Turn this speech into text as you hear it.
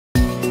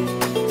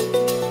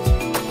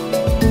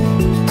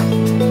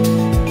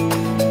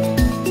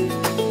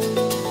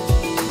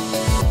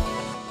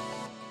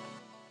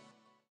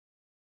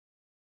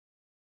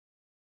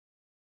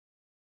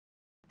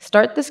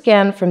Start the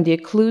scan from the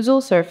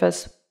occlusal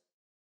surface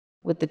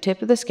with the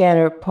tip of the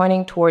scanner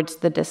pointing towards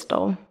the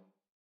distal.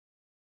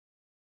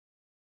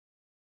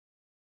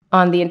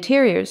 On the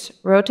interiors,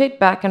 rotate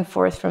back and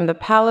forth from the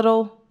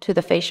palatal to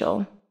the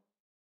facial.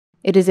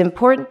 It is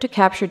important to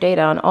capture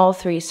data on all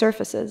three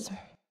surfaces.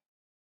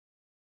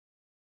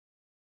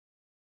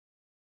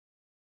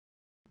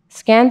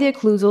 Scan the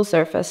occlusal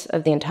surface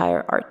of the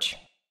entire arch.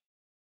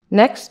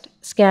 Next,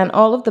 scan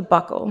all of the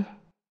buccal.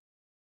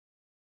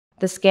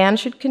 The scan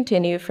should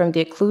continue from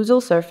the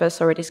occlusal surface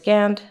already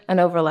scanned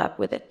and overlap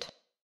with it.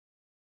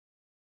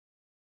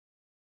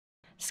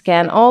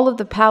 Scan all of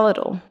the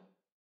palatal.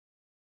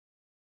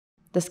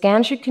 The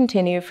scan should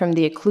continue from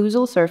the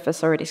occlusal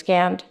surface already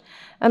scanned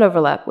and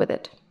overlap with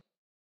it.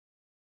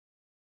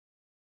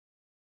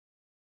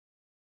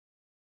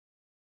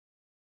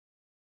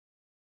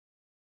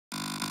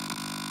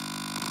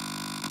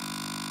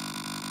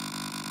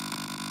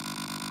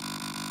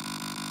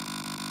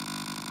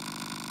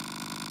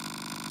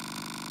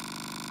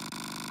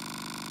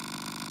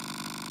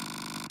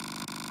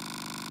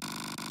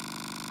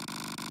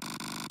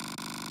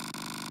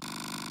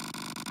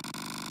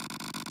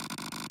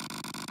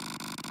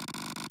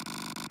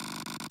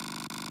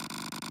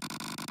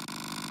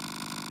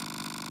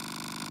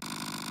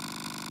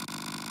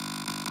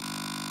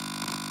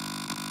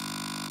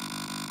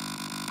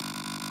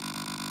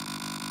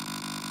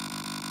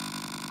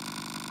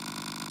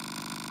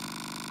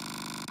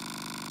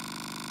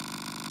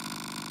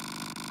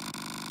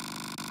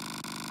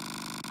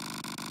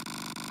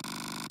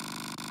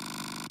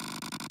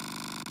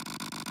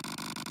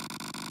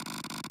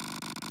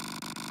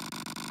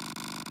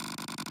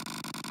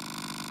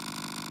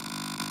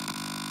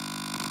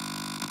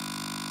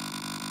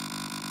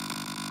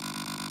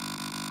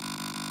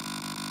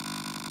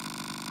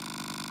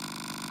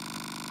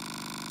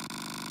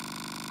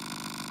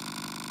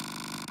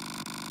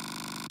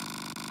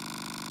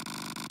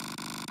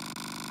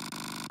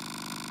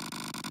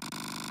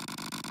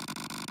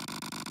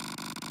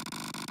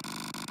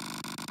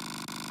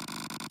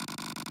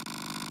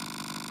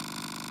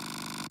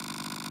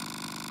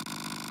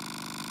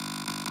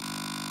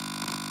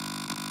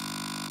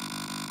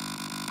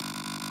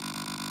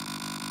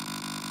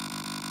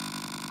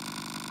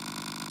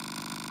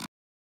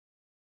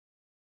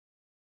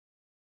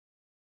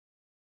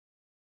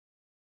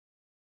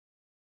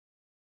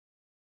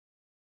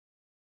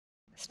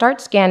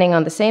 Start scanning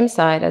on the same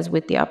side as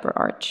with the upper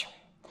arch.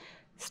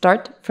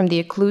 Start from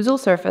the occlusal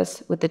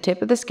surface with the tip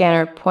of the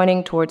scanner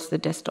pointing towards the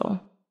distal.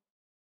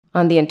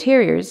 On the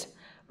interiors,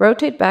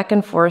 rotate back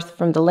and forth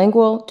from the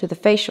lingual to the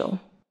facial.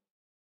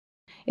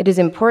 It is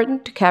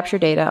important to capture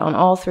data on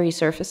all three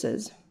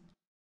surfaces.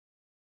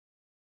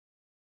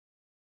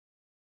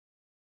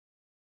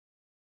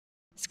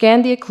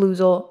 Scan the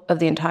occlusal of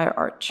the entire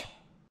arch.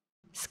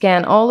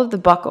 Scan all of the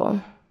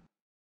buccal.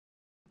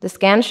 The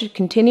scan should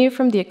continue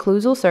from the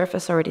occlusal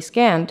surface already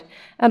scanned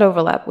and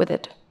overlap with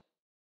it.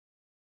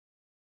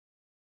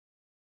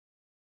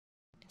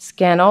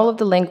 Scan all of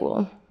the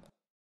lingual.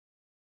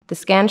 The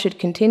scan should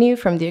continue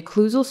from the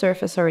occlusal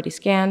surface already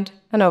scanned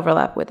and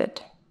overlap with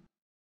it.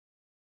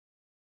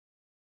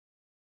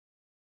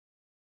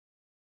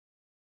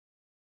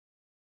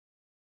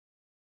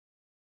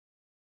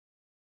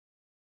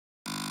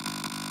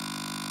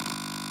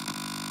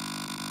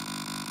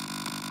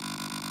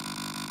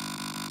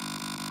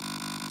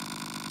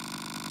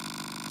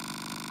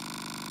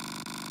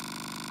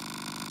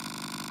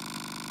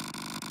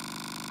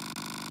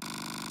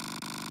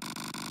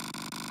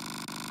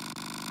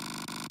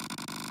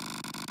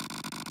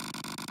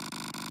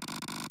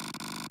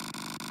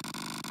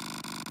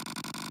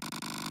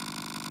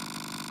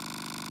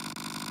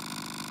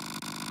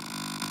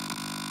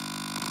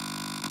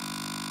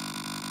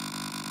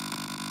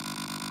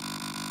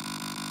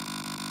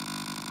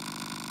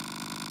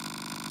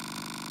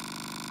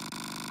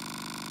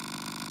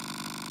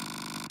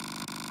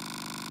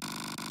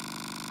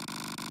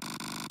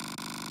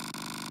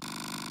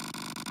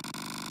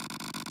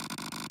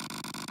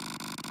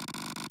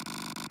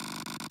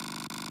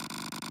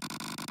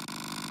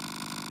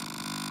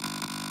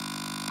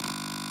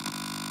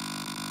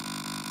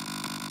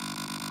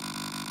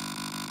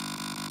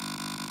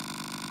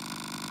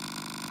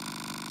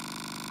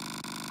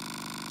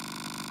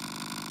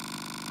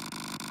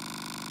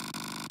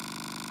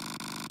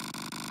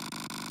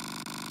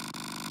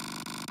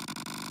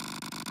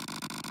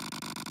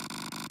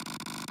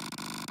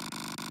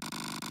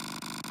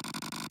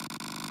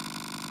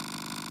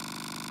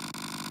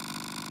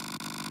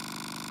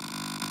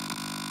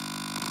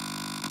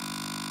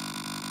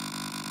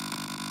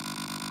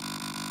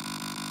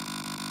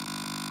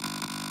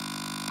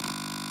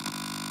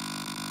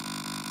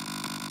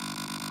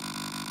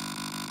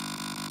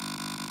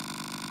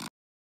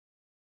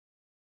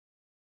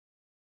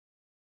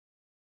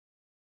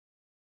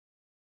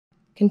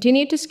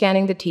 Continue to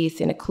scanning the teeth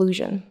in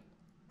occlusion.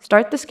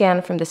 Start the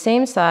scan from the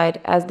same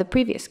side as the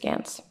previous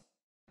scans.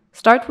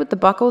 Start with the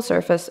buccal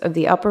surface of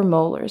the upper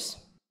molars.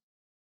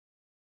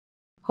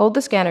 Hold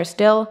the scanner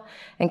still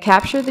and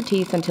capture the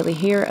teeth until you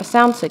hear a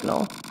sound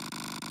signal.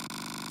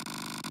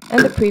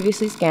 and the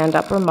previously scanned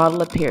upper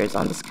model appears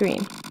on the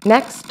screen.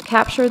 Next,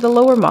 capture the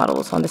lower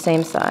models on the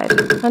same side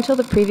until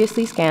the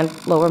previously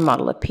scanned lower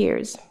model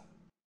appears.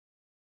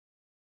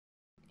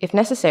 If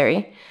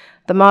necessary,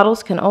 the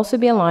models can also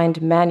be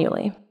aligned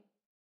manually.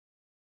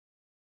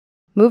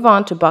 Move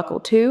on to buckle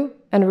 2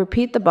 and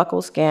repeat the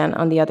buckle scan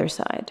on the other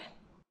side.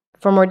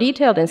 For more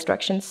detailed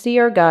instructions, see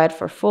our guide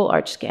for full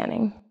arch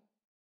scanning.